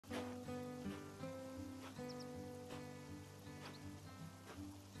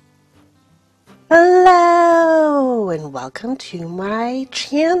Hello and welcome to my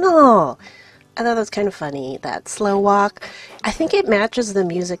channel. I thought that was kind of funny, that slow walk. I think it matches the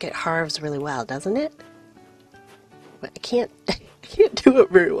music at Harv's really well, doesn't it? But I can't do it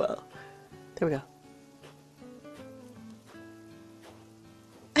very well. There we go.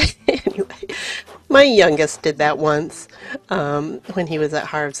 Anyway, my youngest did that once when he was at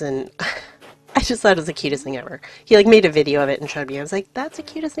Harv's, and I just thought it was the cutest thing ever. He like made a video of it and showed me. I was like, that's the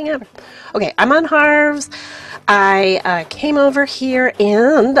cutest thing ever. Okay, I'm on Harv's. I came over here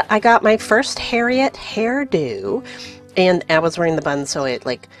and I got my first Harriet hairdo, and I was wearing the bun, so it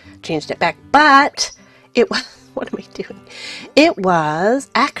like changed it back. But it was, what am I doing? It was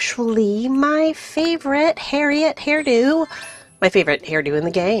actually my favorite Harriet hairdo. My favorite hairdo in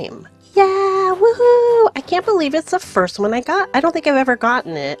the game. Yeah, woohoo! I can't believe it's the first one I got. I don't think I've ever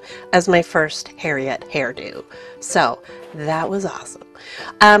gotten it as my first Harriet hairdo. So, that was awesome.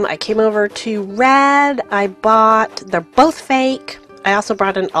 I came over to Red. I bought, they're both fake. I also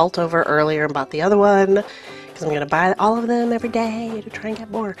brought an alt over earlier and bought the other one, because I'm going to buy all of them every day to try and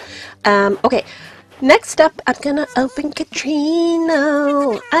get more. Okay. Next up, I'm gonna open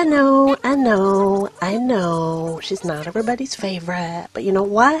Katrina. I know. She's not everybody's favorite. But you know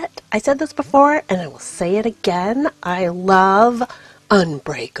what? I said this before, and I will say it again. I love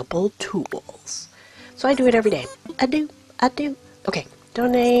unbreakable tools. So I do it every day. I do. Okay,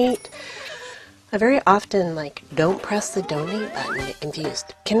 donate. I very often, don't press the donate button and get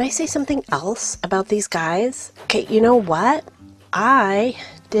confused. Can I say something else about these guys? Okay, you know what? I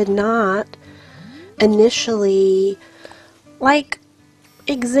did not initially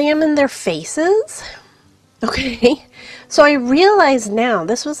examine their faces. Okay, so I realize now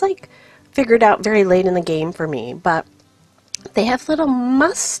this was figured out very late in the game for me, but they have little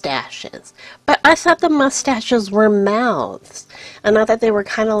mustaches, but I thought the mustaches were mouths, and I thought they were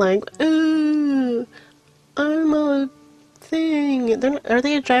kind of like, ooh, I'm a thing. Are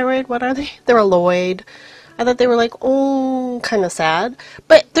they a gyroid? What are they? They're a Lloyd. I thought they were oh, kind of sad.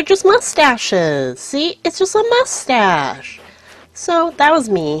 But they're just mustaches. See? It's just a mustache. So that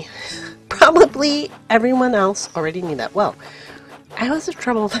was me. Probably everyone else already knew that. Well, I was in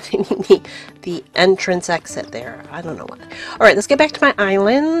trouble finding the entrance exit there. I don't know why. Alright, let's get back to my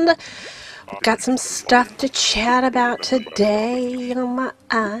island. Got some stuff to chat about today on my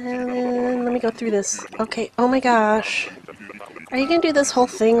island. Let me go through this. Okay, oh my gosh. Are you going to do this whole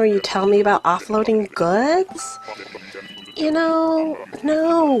thing where you tell me about offloading goods? You know,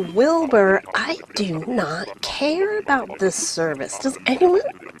 no, Wilbur, I do not care about this service. Does anyone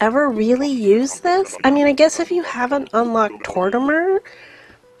ever really use this? I mean, I guess if you haven't unlocked Tortimer,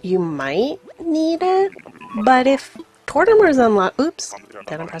 you might need it. But if Tortimer's unlocked... Oops,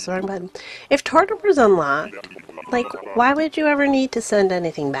 did I press the wrong button? If Tortimer's unlocked, why would you ever need to send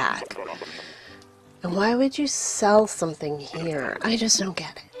anything back? And why would you sell something here? I just don't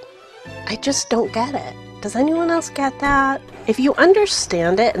get it. I just don't get it. Does anyone else get that? If you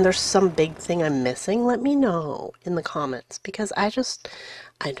understand it and there's some big thing I'm missing, let me know in the comments, because I don't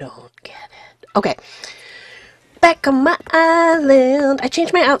get it. Okay. Back on my island. I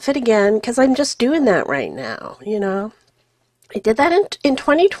changed my outfit again because I'm just doing that right now, you know? I did that in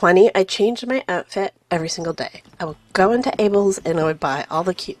 2020. I changed my outfit every single day. I would go into Abel's and I would buy all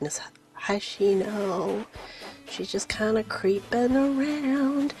the cuteness. Hi, Shino. She's just kind of creeping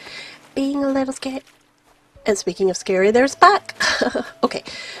around, being a little scared. And speaking of scary, there's Buck. Okay.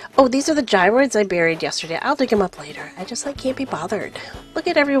 Oh, these are the gyroids I buried yesterday. I'll dig them up later. I just can't be bothered. Look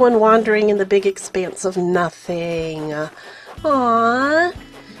at everyone wandering in the big expanse of nothing. Aww.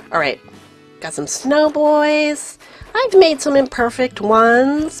 Alright. Got some snow boys. I've made some imperfect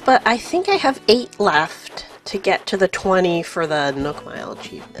ones, but I think I have 8 left to get to the 20 for the Nook Mile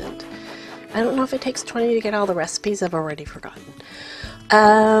achievement. I don't know if it takes 20 to get all the recipes. I've already forgotten.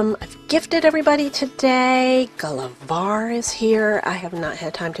 I've gifted everybody today. Gullivar is here. I have not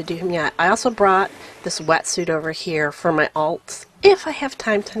had time to do him yet. I also brought this wetsuit over here for my alts. If I have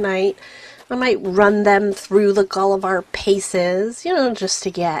time tonight, I might run them through the Gullivar paces, you know, just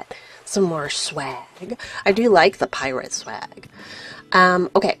to get some more swag. I do like the pirate swag.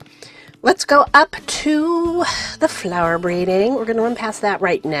 Okay. Let's go up to the flower breeding. We're going to run past that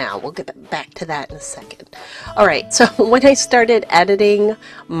right now. We'll get back to that in a second. Alright, so when I started editing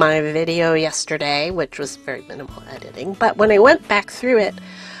my video yesterday, which was very minimal editing, but when I went back through it,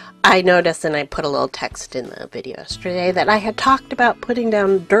 I noticed, and I put a little text in the video yesterday, that I had talked about putting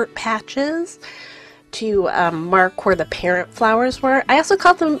down dirt patches to mark where the parent flowers were. I also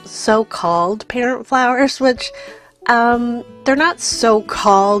called them so-called parent flowers, which they're not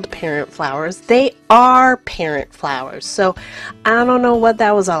so-called parent flowers. They are parent flowers. So I don't know what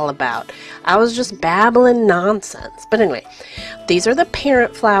that was all about. I was just babbling nonsense. But anyway, these are the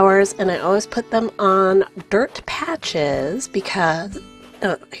parent flowers, and I always put them on dirt patches because,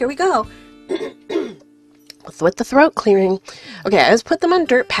 here we go. With the throat clearing. Okay, I always put them on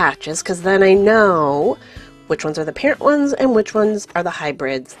dirt patches because then I know which ones are the parent ones and which ones are the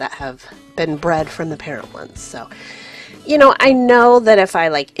hybrids that have been bred from the parent ones. So, you know, I know that if I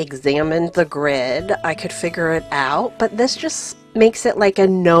like examined the grid, I could figure it out, but this just makes it like a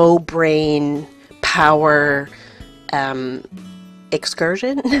no-brain power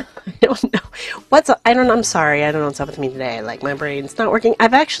excursion. I don't know. I'm sorry. I don't know what's up with me today. Like, my brain's not working.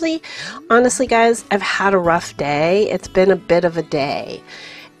 I've actually, honestly, guys, I've had a rough day. It's been a bit of a day.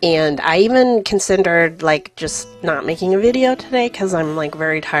 And I even considered like just not making a video today because I'm like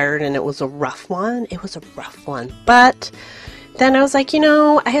very tired and it was a rough one. It was a rough one. But then I was like, you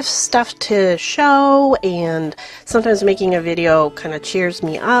know, I have stuff to show and sometimes making a video kind of cheers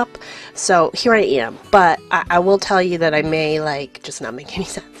me up. So here I am. But I will tell you that I may like just not make any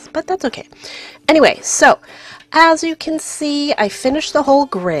sense. But that's okay. Anyway, so as you can see, I finished the whole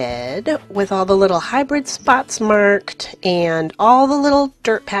grid with all the little hybrid spots marked and all the little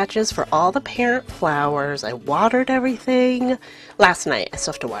dirt patches for all the parent flowers. I watered everything last night. I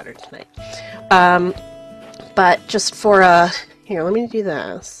still have to water tonight. But just for here, let me do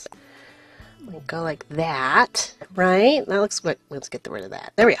this. Let me go like that, right? That looks good. Let's get rid of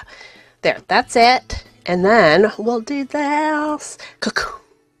that. There we go. There, that's it. And then we'll do this. Cuckoo.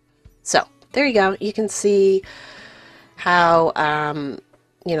 So, there you go. You can see how,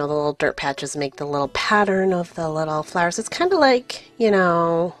 you know, the little dirt patches make the little pattern of the little flowers. It's kind of like, you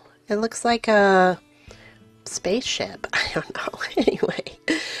know, it looks like a spaceship. I don't know.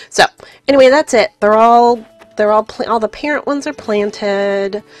 Anyway, that's it. All the parent ones are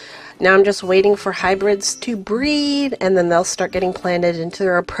planted. Now I'm just waiting for hybrids to breed, and then they'll start getting planted into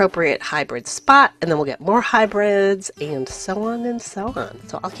their appropriate hybrid spot, and then we'll get more hybrids, and so on and so on.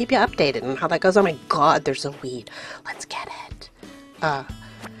 So I'll keep you updated on how that goes. Oh my god, there's a weed. Let's get it. I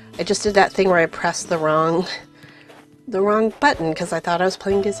just did that thing where I pressed the wrong button because I thought I was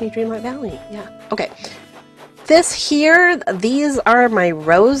playing Disney Dreamlight Valley. Yeah. Okay. These are my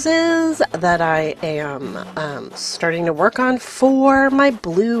roses that I am starting to work on for my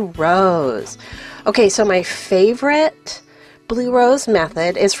blue rose. Okay, so my favorite blue rose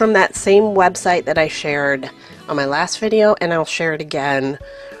method is from that same website that I shared on my last video, and I'll share it again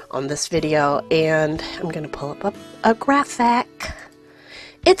on this video, and I'm going to pull up a graphic.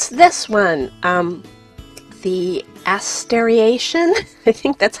 It's this one. The Asteriation, I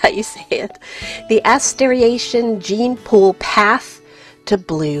think that's how you say it. The Asteriation Gene Pool Path to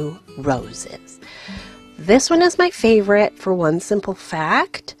Blue Roses. This one is my favorite for one simple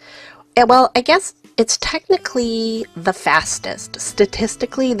fact. Well, I guess it's technically the fastest,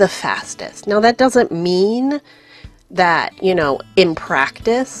 statistically the fastest. Now that doesn't mean that, you know, in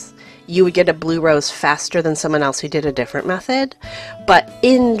practice, you would get a blue rose faster than someone else who did a different method. But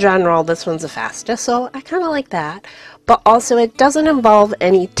in general, this one's the fastest, so I kind of like that. But also, it doesn't involve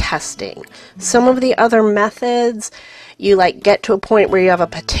any testing. Some of the other methods, you like get to a point where you have a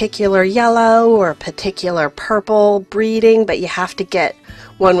particular yellow or a particular purple breeding, but you have to get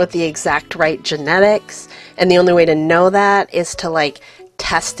one with the exact right genetics. And the only way to know that is to like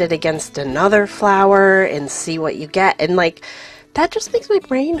test it against another flower and see what you get. And like, that just makes my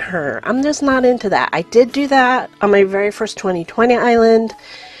brain hurt. I'm just not into that. I did do that on my very first 2020 island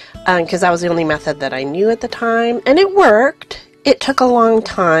because that was the only method that I knew at the time, and it worked. It took a long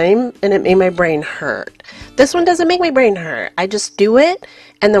time, and it made my brain hurt. This one doesn't make my brain hurt. I just do it,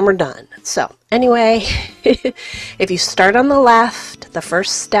 and then we're done. So, anyway, if you start on the left, the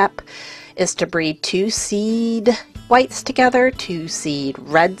first step is to breed 2 seed whites together, 2 seed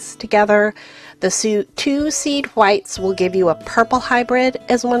reds together. The 2 seed whites will give you a purple hybrid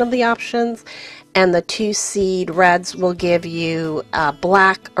as one of the options, and the 2 seed reds will give you a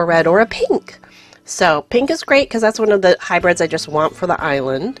black, a red, or a pink. So pink is great because that's one of the hybrids I just want for the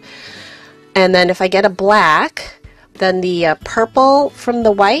island. And then if I get a black, then the purple from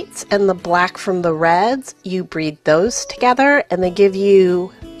the whites and the black from the reds, you breed those together and they give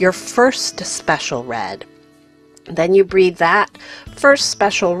you your first special red. Then you breed that first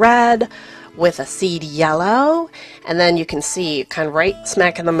special red with a seed yellow, and then you can see kind of right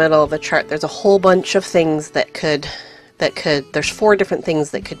smack in the middle of the chart there's a whole bunch of things that could there's 4 different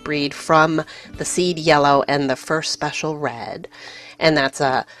things that could breed from the seed yellow and the first special red, and that's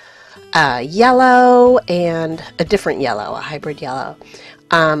a yellow and a different yellow, a hybrid yellow,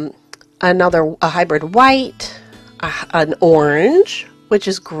 a hybrid white, an orange, which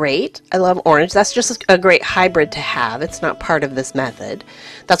is great. I love orange. That's just a great hybrid to have. It's not part of this method.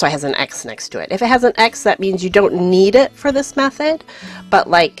 That's why it has an X next to it. If it has an X, that means you don't need it for this method. But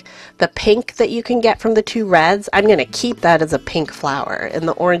like the pink that you can get from the two reds, I'm going to keep that as a pink flower. And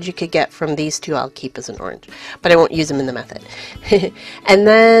the orange you could get from these two, I'll keep as an orange. But I won't use them in the method. And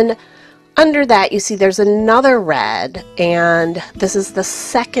then under that, you see there's another red. And this is the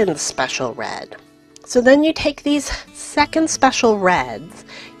second special red. So then you take these second special reds,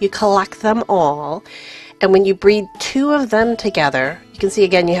 you collect them all, and when you breed two of them together, you can see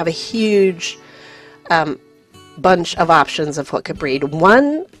again you have a huge bunch of options of what could breed.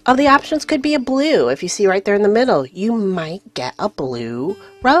 One of the options could be a blue. If you see right there in the middle, you might get a blue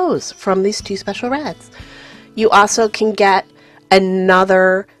rose from these two special reds. You also can get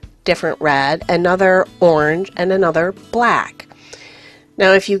another different red, another orange, and another black.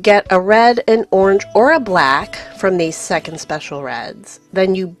 Now, if you get a red, an orange, or a black from these second special reds,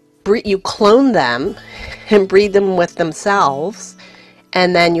 then you clone them and breed them with themselves,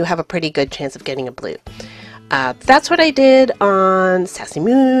 and then you have a pretty good chance of getting a blue. That's what I did on Sassy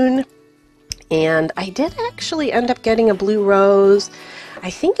Moon, and I did actually end up getting a blue rose, I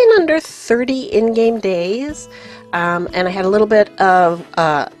think in under 30 in-game days, and I had a little bit of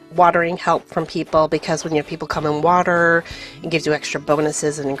watering help from people, because when you have people come and water, it gives you extra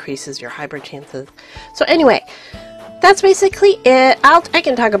bonuses and increases your hybrid chances. So anyway, that's basically it. I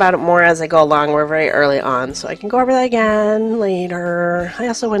can talk about it more as I go along. We're very early on, so I can go over that again later. I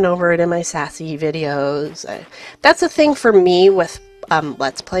also went over it in my Sassy videos. That's the thing for me with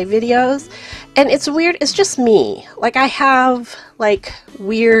Let's Play videos, and it's weird. It's just me. Like, I have like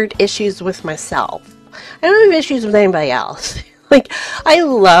weird issues with myself. I don't have issues with anybody else. Like, I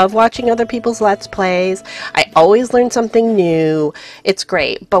love watching other people's Let's Plays. I always learn something new. It's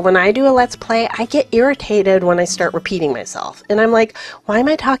great. But when I do a Let's Play, I get irritated when I start repeating myself. And I'm like, why am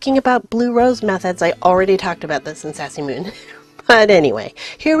I talking about blue rose methods? I already talked about this in Sassy Moon. But anyway,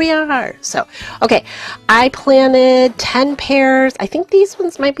 here we are. So, okay, I planted 10 pairs. I think these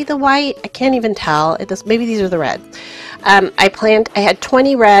ones might be the white. I can't even tell. Maybe these are the reds. I had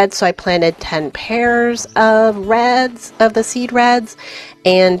 20 reds, so I planted 10 pairs of reds, of the seed reds,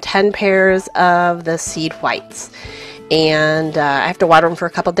 and 10 pairs of the seed whites. And I have to water them for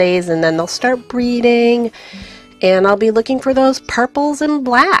a couple days, and then they'll start breeding. And I'll be looking for those purples and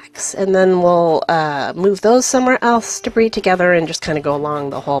blacks, and then we'll move those somewhere else to breed together and just kind of go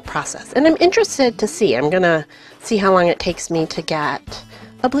along the whole process. And I'm interested to see. I'm going to see how long it takes me to get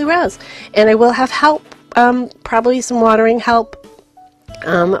a blue rose. And I will have help, probably some watering help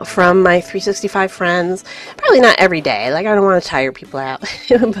from my 365 friends. Probably not every day. Like, I don't want to tire people out.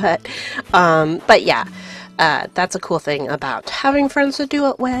 But yeah, that's a cool thing about having friends to do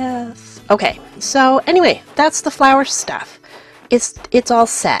it with. Okay, so anyway, that's the flower stuff. It's all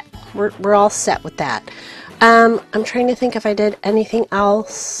set. We're all set with that. I'm trying to think if I did anything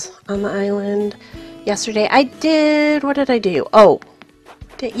else on the island yesterday. What did I do? Oh,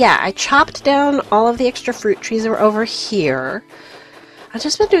 yeah, I chopped down all of the extra fruit trees that were over here. I've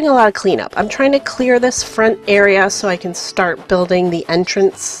just been doing a lot of cleanup. I'm trying to clear this front area so I can start building the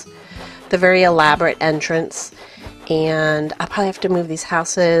entrance, the very elaborate entrance. And I'll probably have to move these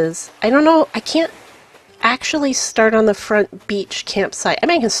houses. I don't know. I can't actually start on the front beach campsite. I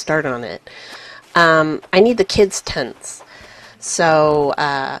mean, I can start on it. I need the kids' tents. So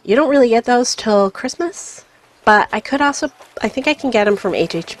you don't really get those till Christmas. But I think I can get them from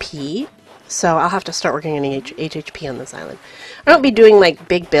HHP. So I'll have to start working on HHP on this island. I won't be doing like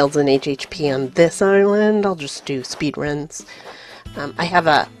big builds in HHP on this island. I'll just do speed runs. I have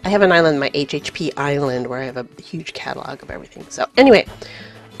an island, my HHP island, where I have a huge catalog of everything. So anyway,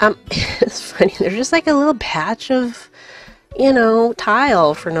 it's funny. There's just like a little patch of,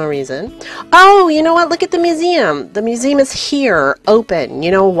 tile for no reason. Oh, you know what? Look at the museum. The museum is here, open.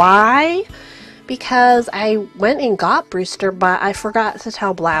 You know why? Because I went and got Brewster, but I forgot to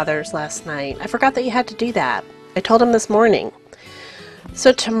tell Blathers last night. I forgot that you had to do that. I told him this morning.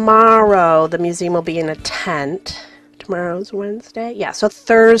 So tomorrow, the museum will be in a tent. Tomorrow's Wednesday? Yeah, so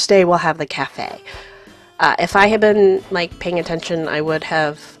Thursday we'll have the cafe. If I had been, paying attention, I would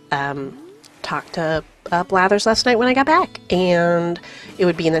have talked to Blathers last night when I got back. And it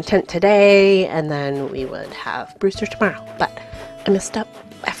would be in the tent today, and then we would have Brewster tomorrow. But I messed up.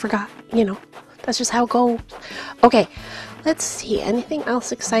 I forgot. That's just how it goes. Okay, let's see. Anything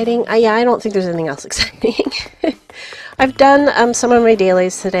else exciting? Yeah, I don't think there's anything else exciting. I've done some of my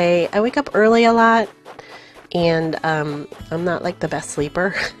dailies today. I wake up early a lot. And I'm not the best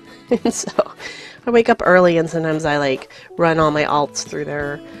sleeper, and so I wake up early, and sometimes I run all my alts through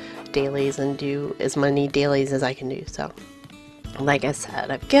their dailies and do as many dailies as I can do. So, like I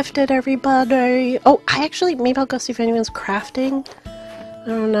said, I've gifted everybody. Oh, maybe I'll go see if anyone's crafting. I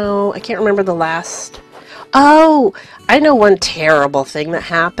don't know. I can't remember the last. Oh, I know one terrible thing that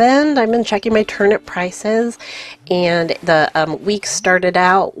happened. I've been checking my turnip prices, and the week started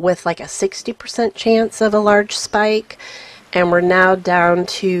out with like a 60% chance of a large spike, and we're now down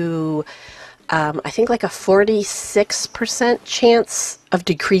to I think like a 46% chance of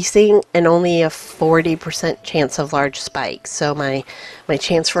decreasing and only a 40% chance of large spike. So my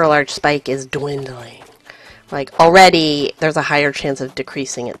chance for a large spike is dwindling. Like already there's a higher chance of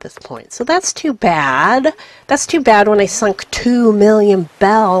decreasing at this point. So that's too bad. That's too bad when I sunk 2 million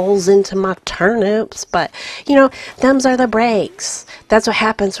bells into my turnips. But, you know, them's are the breaks. That's what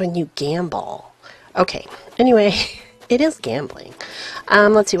happens when you gamble. Okay, anyway, it is gambling.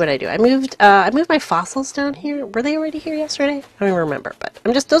 Let's see what I do. I moved my fossils down here. Were they already here yesterday? I don't even remember, but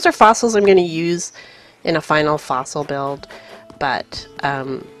those are fossils I'm going to use in a final fossil build. But,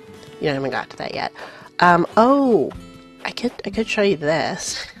 I haven't got to that yet. Oh, I could show you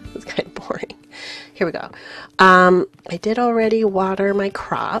this. It's kind of boring. Here we go. I did already water my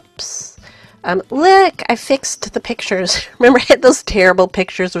crops. Look, I fixed the pictures. Remember I had those terrible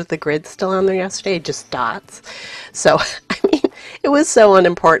pictures with the grid still on there yesterday? Just dots. So, I mean, it was so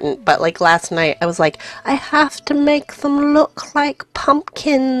unimportant, but like last night I was like, I have to make them look like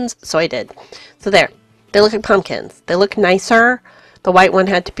pumpkins. So I did. So there, they look like pumpkins. They look nicer. The white one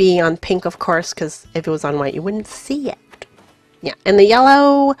had to be on pink, of course, because if it was on white, you wouldn't see it. Yeah, and the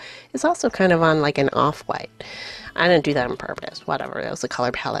yellow is also kind of on like an off-white. I didn't do that on purpose. Whatever, that was the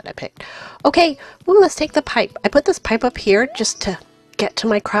color palette I picked. Okay, let's take the pipe. I put this pipe up here just to get to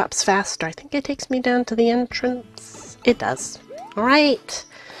my crops faster. I think it takes me down to the entrance. It does. All right.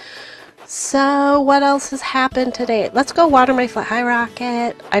 So, what else has happened today? Let's go water my high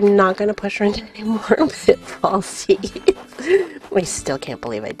rocket. I'm not going to push her into any more pitfall seeds. I still can't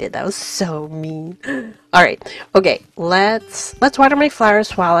believe I did that. That was so mean. All right. Okay, let's water my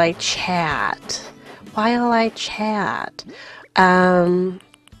flowers while I chat.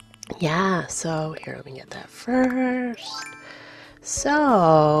 Yeah, so here, let me get that first.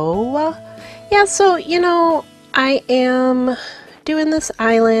 So, yeah, so, I am doing this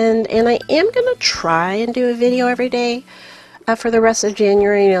island, and I am gonna try and do a video every day for the rest of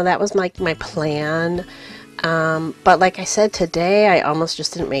January. That was like my plan, but like I said, today I almost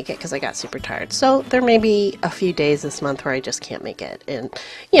just didn't make it because I got super tired. So there may be a few days this month where I just can't make it, and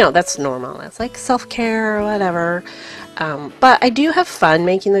that's normal. That's like self-care or whatever. But I do have fun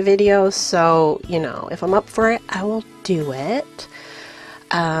making the videos, so if I'm up for it, I will do it.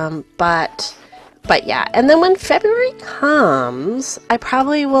 But yeah, and then when February comes, I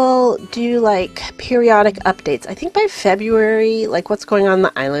probably will do like periodic updates. I think by February, like what's going on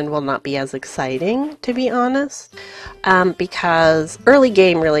the island will not be as exciting, to be honest, because early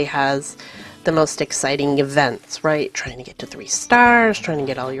game really has the most exciting events, right? Trying to get to 3 stars, trying to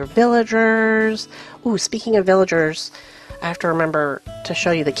get all your villagers. Ooh, speaking of villagers, I have to remember to show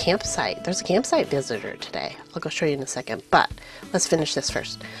you the campsite. There's a campsite visitor today. I'll go show you in a second, but let's finish this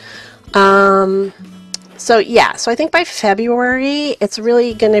first. So yeah, so I think by February, it's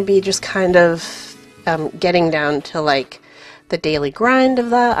really going to be just kind of getting down to like the daily grind of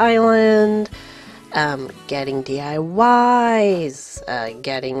the island, getting DIYs,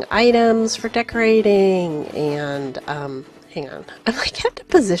 getting items for decorating, and hang on, I like have to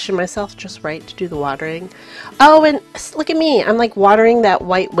position myself just right to do the watering. Oh, and look at me, I'm like watering that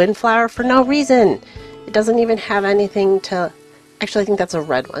white windflower for no reason. It doesn't even have anything to... Actually, I think that's a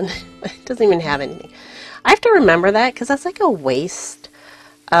red one. It doesn't even have anything. I have to remember that because that's like a waste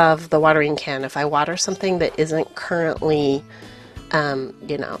of the watering can if I water something that isn't currently,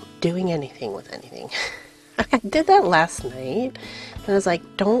 doing anything with anything. I did that last night, and I was like,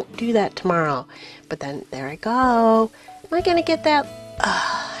 don't do that tomorrow. But then, there I go. Am I going to get that?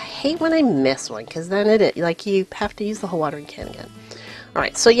 I hate when I miss one because then you have to use the whole watering can again.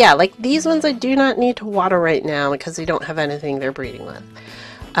 Alright, so yeah, like these ones I do not need to water right now because they don't have anything they're breeding with.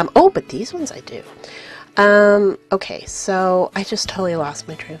 Oh, but these ones I do. Okay, so I just totally lost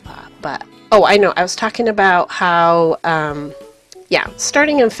my train of thought, but, oh, I know, I was talking about how, yeah,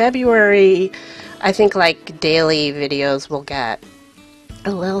 starting in February, I think like daily videos will get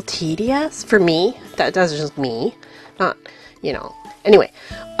a little tedious for me. That's just me, not, anyway,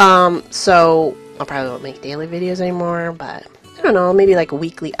 so I'll probably won't make daily videos anymore, but I don't know, maybe like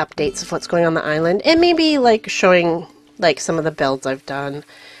weekly updates of what's going on the island, and maybe like showing like some of the builds I've done.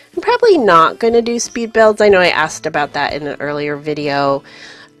 I'm probably not going to do speed builds. I know I asked about that in an earlier video,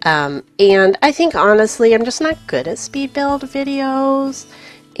 and I think honestly I'm just not good at speed build videos,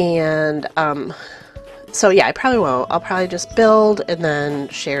 And so yeah, I probably won't. I'll probably just build and then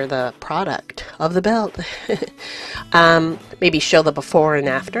share the product of the build. Maybe show the before and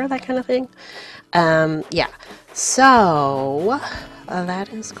after, that kind of thing. Yeah, so that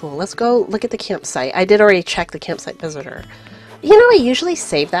is cool. Let's go look at the campsite. I did already check the campsite visitor. You know, I usually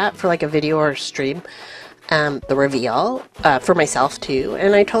save that for like a video or a stream, the reveal, for myself too,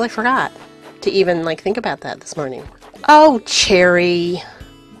 and I totally forgot to even like think about that this morning. Oh, Cherry.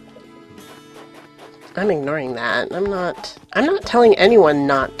 I'm ignoring that. I'm not telling anyone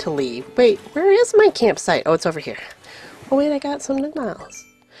not to leave. Wait, where is my campsite? Oh, it's over here. Oh wait, I got some miles.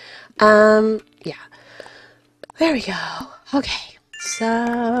 Yeah. There we go. Okay.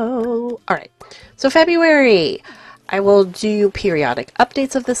 So, alright. So February, I will do periodic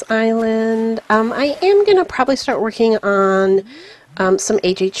updates of this island. I am gonna probably start working on some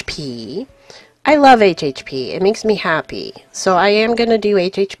HHP. I love HHP. It makes me happy. So I am going to do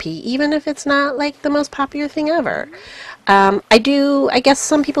HHP, even if it's not like the most popular thing ever. I guess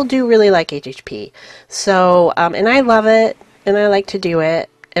some people do really like HHP. So, and I love it, and I like to do it.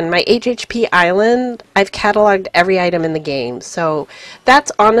 And my HHP island, I've cataloged every item in the game. So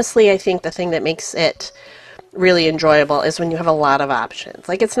that's honestly, I think, the thing that makes it really enjoyable is when you have a lot of options.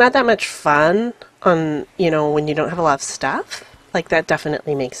 Like, it's not that much fun on, you know, when you don't have a lot of stuff. Like, that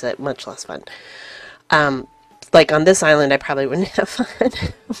definitely makes it much less fun. Like, on this island, I probably wouldn't have fun.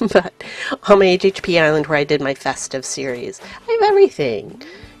 But on my HHP island where I did my festive series, I have everything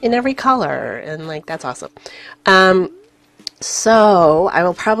in every color. And, like, that's awesome. So, I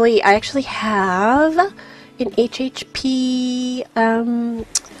actually have an HHP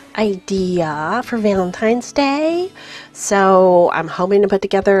idea for Valentine's Day. So, I'm hoping to put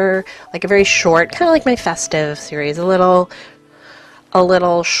together, like, a very short, kind of like my festive series, a little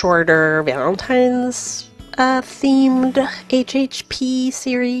shorter Valentine's themed HHP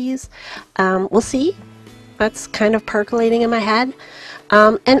series. We'll see. That's kind of percolating in my head.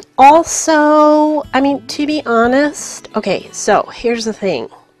 And also, I mean, to be honest, okay, so here's the thing.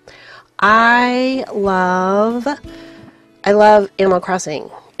 I love Animal Crossing.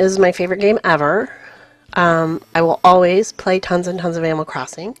 It is my favorite game ever. I will always play tons and tons of Animal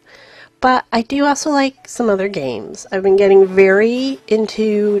Crossing. But I do also like some other games. I've been getting very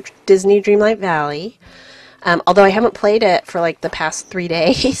into Disney Dreamlight Valley. Although I haven't played it for like the past 3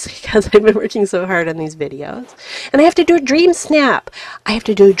 days because I've been working so hard on these videos. And I have to do a Dream Snap. I have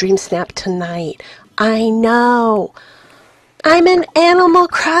to do a Dream Snap tonight. I know. I'm an Animal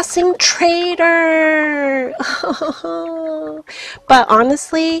Crossing trader. But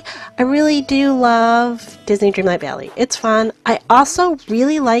honestly, I really do love Disney Dreamlight Valley. It's fun. I also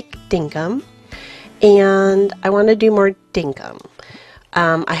really like Dinkum, and I want to do more Dinkum.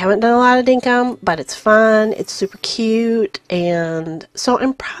 I haven't done a lot of Dinkum, but it's fun. It's super cute, and so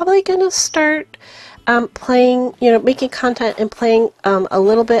I'm probably gonna start playing, you know, making content and playing a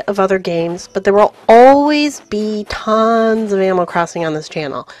little bit of other games, but there will always be tons of Animal Crossing on this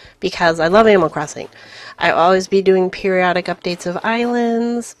channel because I love Animal Crossing. I'll always be doing periodic updates of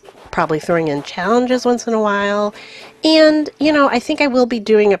islands, probably throwing in challenges once in a while, and, you know, I think I will be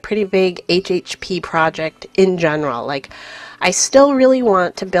doing a pretty big HHP project in general. Like, I still really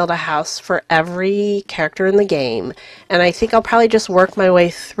want to build a house for every character in the game, and I think I'll probably just work my way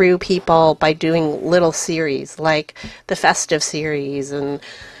through people by doing little series, like the festive series and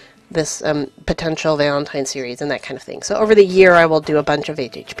this potential Valentine series and that kind of thing. So over the year, I will do a bunch of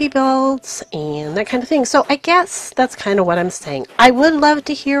HHP builds and that kind of thing. So I guess that's kind of what I'm saying. I would love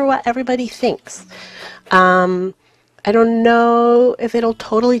to hear what everybody thinks. I don't know if it'll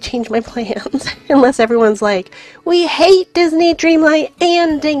totally change my plans unless everyone's like, we hate Disney Dreamlight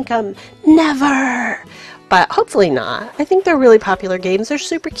and Dinkum. Never! But hopefully not. I think they're really popular games. They're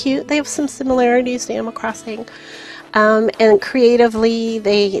super cute. They have some similarities to Animal Crossing. And creatively,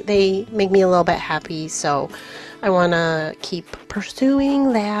 they make me a little bit happy. So I want to keep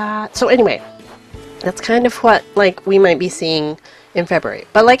pursuing that. So anyway, that's kind of what like we might be seeing in February.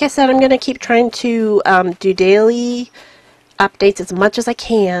 But like I said, I'm going to keep trying to do daily updates as much as I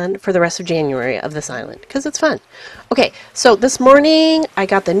can for the rest of January of this island because it's fun. Okay, so this morning I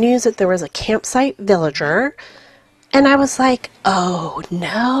got the news that there was a campsite villager, and I was like, oh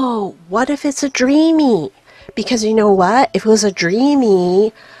no, what if it's a dreamie? Because you know what? If it was a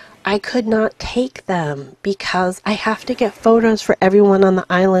dreamie, I could not take them because I have to get photos for everyone on the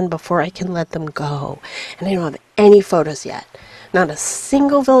island before I can let them go. And I don't have any photos yet. Not a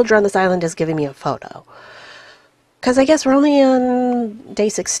single villager on this island is giving me a photo. Because I guess we're only on day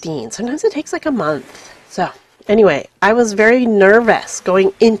 16. Sometimes it takes like a month. So, anyway, I was very nervous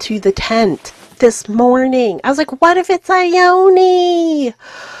going into the tent this morning. I was like, what if it's Ione?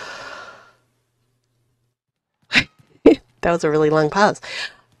 That was a really long pause.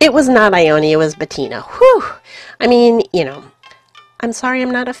 It was not Ione, it was Bettina. Whew. I mean, you know, I'm sorry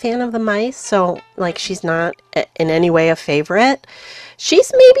I'm not a fan of the mice, so, like, she's not in any way a favorite.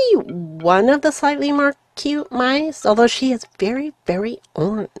 She's maybe one of the slightly more cute mice, although she is very, very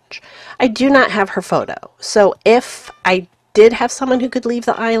orange. I do not have her photo, so if I did have someone who could leave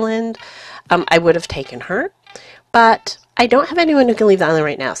the island, I would have taken her, but I don't have anyone who can leave the island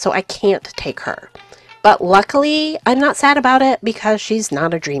right now, so I can't take her. But luckily, I'm not sad about it because she's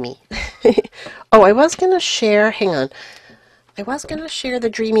not a dreamie. Oh, I was going to share, hang on. I was going to share the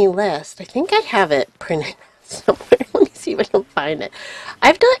dreamie list. I think I have it printed somewhere. Let me see if I can find it. I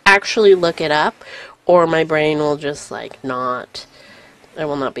have to actually look it up, or my brain will just, like, not... I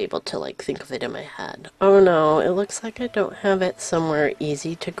will not be able to, like, think of it in my head. Oh, no. It looks like I don't have it somewhere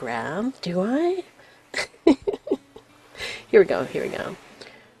easy to grab. Do I? Here we go. Here we go.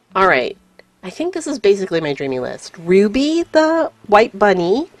 All right. I think this is basically my dreamie list. Ruby, the white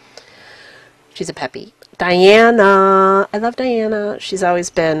bunny. She's a peppy. Diana. I love Diana. She's always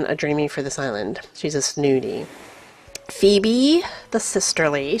been a dreamie for this island. She's a snooty. Phoebe, the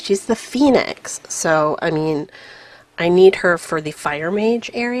sisterly. She's the phoenix. So, I mean, I need her for the fire mage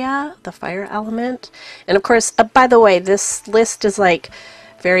area, the fire element. And of course, by the way, this list is like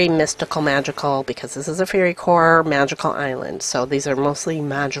very mystical, magical, because this is a fairy core magical island. So these are mostly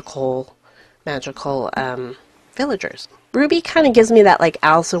magical villagers. Ruby kind of gives me that, like,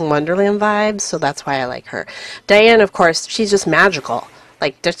 Alice in Wonderland vibes, so that's why I like her. Diane, of course, she's just magical.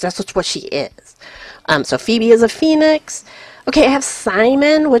 Like, that's what she is. So Phoebe is a phoenix. Okay, I have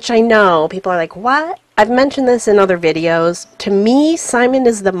Simon, which I know people are like, what? I've mentioned this in other videos. To me, Simon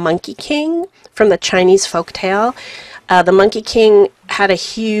is the Monkey King from the Chinese folktale. The Monkey King had a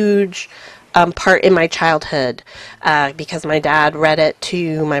huge part in my childhood because my dad read it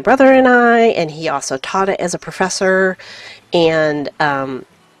to my brother and I, and he also taught it as a professor, and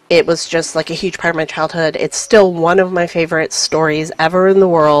it was just like a huge part of my childhood. It's still one of my favorite stories ever in the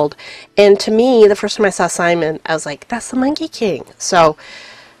world, and to me, the first time I saw Simon, I was like, that's the Monkey King. So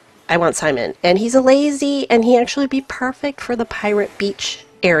I want Simon, and he's a lazy, and he actually be perfect for the pirate beach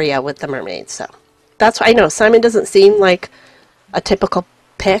area with the mermaids. So that's why I know Simon doesn't seem like a typical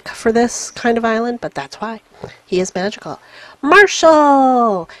pick for this kind of island, but that's why. He is magical.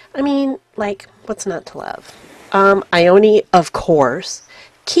 Marshall! I mean, like, what's not to love? Ione, of course.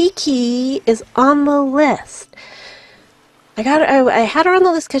 Kiki is on the list. I had her on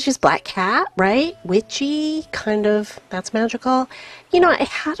the list because she's Black Cat, right? Witchy, kind of, that's magical. You know, I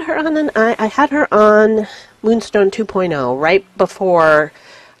had her on Moonstone 2.0 right before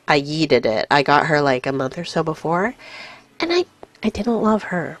I yeeted it. I got her like a month or so before, and I didn't love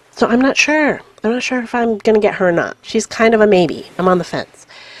her. So I'm not sure. I'm not sure if I'm going to get her or not. She's kind of a maybe. I'm on the fence.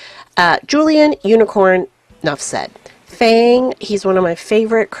 Julian, unicorn, enough said. Fang, he's one of my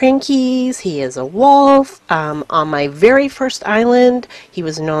favorite crankies. He is a wolf. On my very first island, he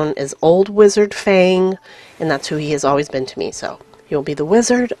was known as Old Wizard Fang, and that's who he has always been to me. So he'll be the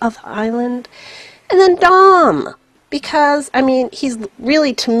wizard of the island. And then Dom, because, I mean, he's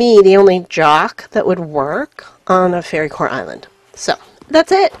really, to me, the only jock that would work on a fairy core island. So,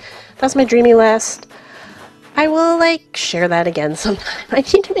 that's it. That's my dreamie list. I will, like, share that again sometime. I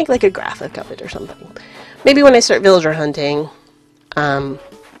need to make, like, a graphic of it or something. Maybe when I start villager hunting,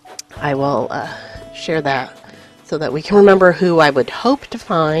 I will share that so that we can remember who I would hope to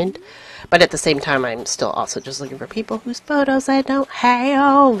find. But at the same time, I'm still also just looking for people whose photos I don't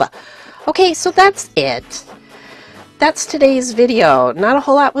have. Okay, so that's it. That's today's video. Not a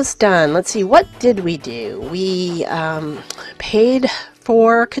whole lot was done. Let's see, what did we do? We paid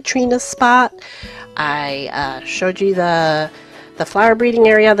for Katrina's spot. I showed you the flower breeding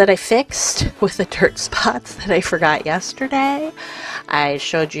area that I fixed with the dirt spots that I forgot yesterday. I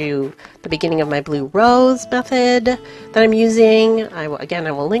showed you the beginning of my blue rose method that I'm using. I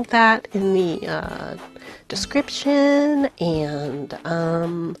will link that in the description,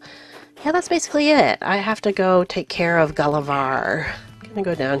 and yeah, that's basically it. I have to go take care of Gullivar. I'm gonna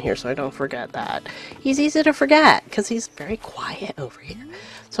go down here so I don't forget that. He's easy to forget because he's very quiet over here.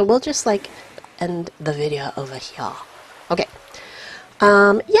 So we'll just like end the video over here. Okay.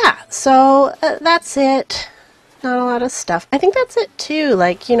 Yeah, so that's it. Not a lot of stuff. I think that's it too.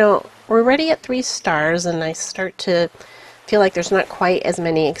 Like, you know, we're already at 3 stars and I start to feel like there's not quite as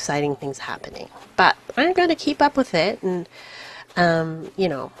many exciting things happening. But I'm going to keep up with it, and, you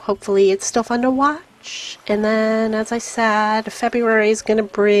know, hopefully it's still fun to watch. And then, as I said, February is going to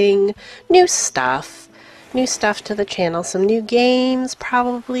bring new stuff to the channel. Some new games,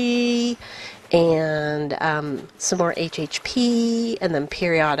 probably. and some more HHP, and then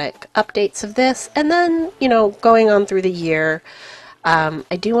periodic updates of this, and then, you know, going on through the year.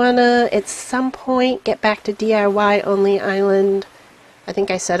 I do want to, at some point, get back to DIY only island. I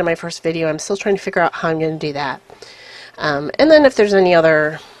think I said in my first video, I'm still trying to figure out how I'm going to do that. And then if there's any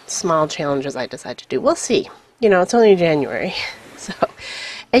other small challenges I decide to do, we'll see. You know, it's only January. So,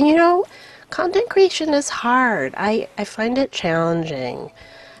 and you know, content creation is hard. I find it challenging.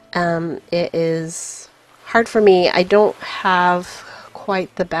 It is hard for me. I don't have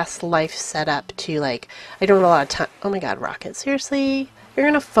quite the best life set up to, like, I don't have a lot of time. Oh my god, Rocket, seriously? You're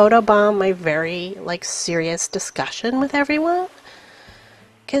gonna photobomb my very, like, serious discussion with everyone?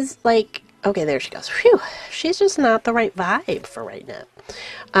 Because, like, okay, there she goes. Phew, she's just not the right vibe for right now.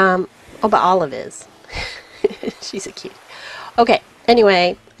 Oh, but Olive is. She's a cutie. Okay,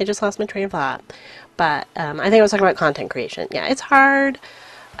 anyway, I just lost my train of thought. But I think I was talking about content creation. Yeah, it's hard.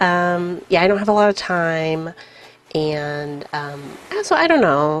 Yeah, I don't have a lot of time. And so I don't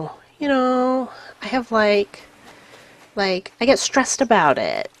know. You know, I have like I get stressed about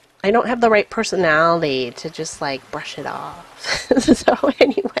it. I don't have the right personality to just like brush it off. So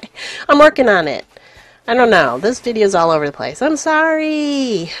anyway, I'm working on it. I don't know. This video's all over the place. I'm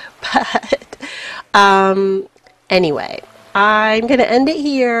sorry. But anyway, I'm going to end it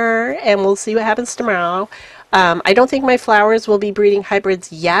here, and we'll see what happens tomorrow. I don't think my flowers will be breeding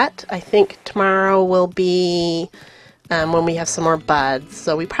hybrids yet. I think tomorrow will be when we have some more buds.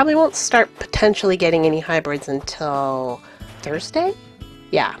 So we probably won't start potentially getting any hybrids until Thursday?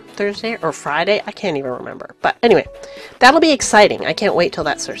 Yeah, Thursday or Friday. I can't even remember. But anyway, that'll be exciting. I can't wait till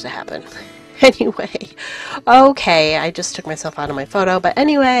that starts to happen. Anyway, okay, I just took myself out of my photo. But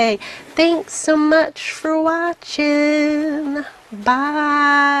anyway, thanks so much for watching.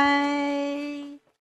 Bye.